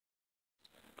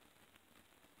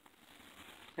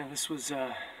Now this was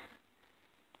the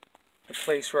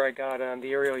place where I got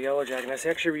the aerial yellow jacket. I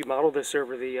actually remodeled this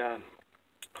over the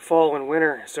fall and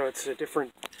winter, so it's a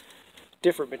different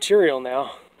material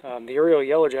now. The aerial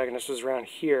yellow jacket was around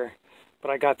here, but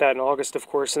I got that in August, of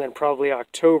course, and then probably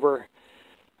October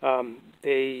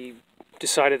they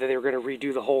decided that they were going to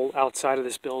redo the whole outside of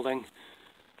this building.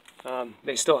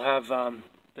 They still have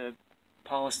the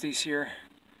Polistes here.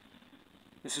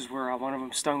 This is where one of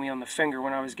them stung me on the finger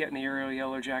when I was getting the aerial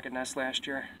yellow jacket nest last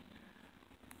year.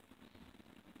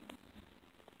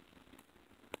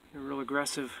 They're real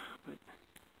aggressive, but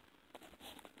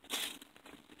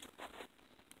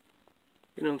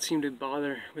they don't seem to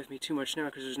bother with me too much now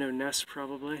because there's no nest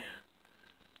probably.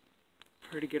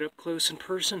 Try to get up close in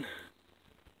person.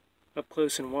 Up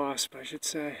close in wasp, I should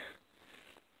say.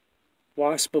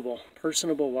 Waspable.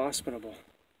 Personable, waspinable.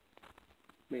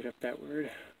 Made up that word.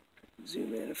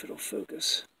 Zoom in if it'll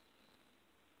focus.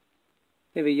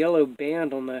 They have a yellow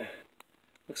band on the,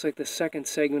 looks like the second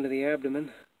segment of the abdomen.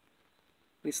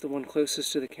 At least the one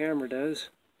closest to the camera does.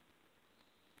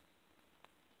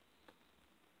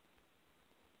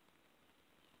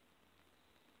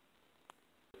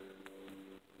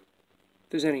 If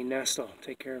there's any nest, I'll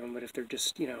take care of them, but if they're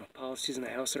just, you know, Polistes in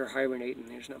the house that are hibernating,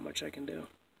 there's not much I can do.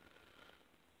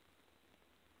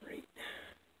 Right.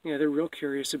 Yeah, they're real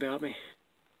curious about me.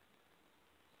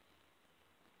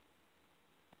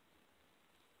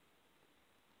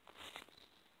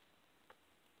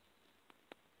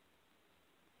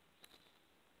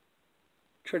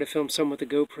 Try to film some with the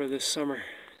GoPro this summer.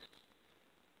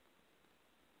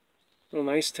 A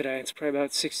little nice today. It's probably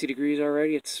about 60 degrees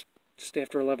already. It's just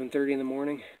after 11:30 in the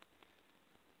morning.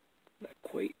 Not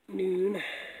quite noon.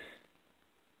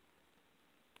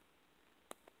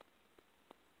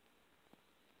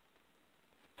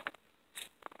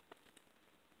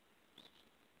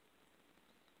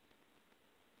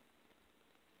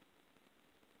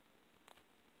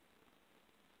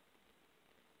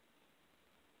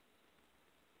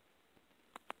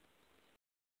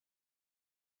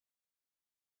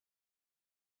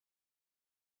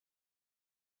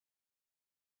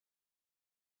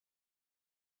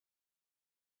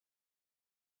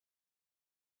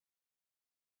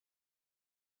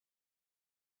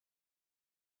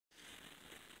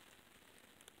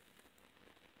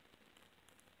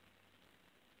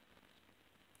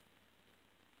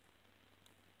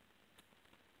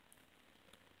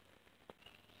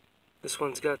 This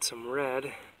one's got some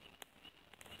red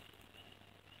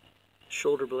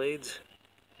shoulder blades.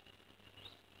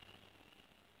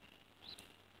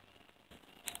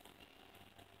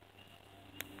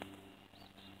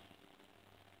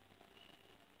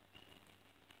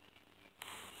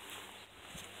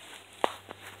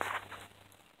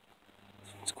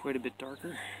 This one's quite a bit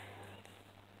darker.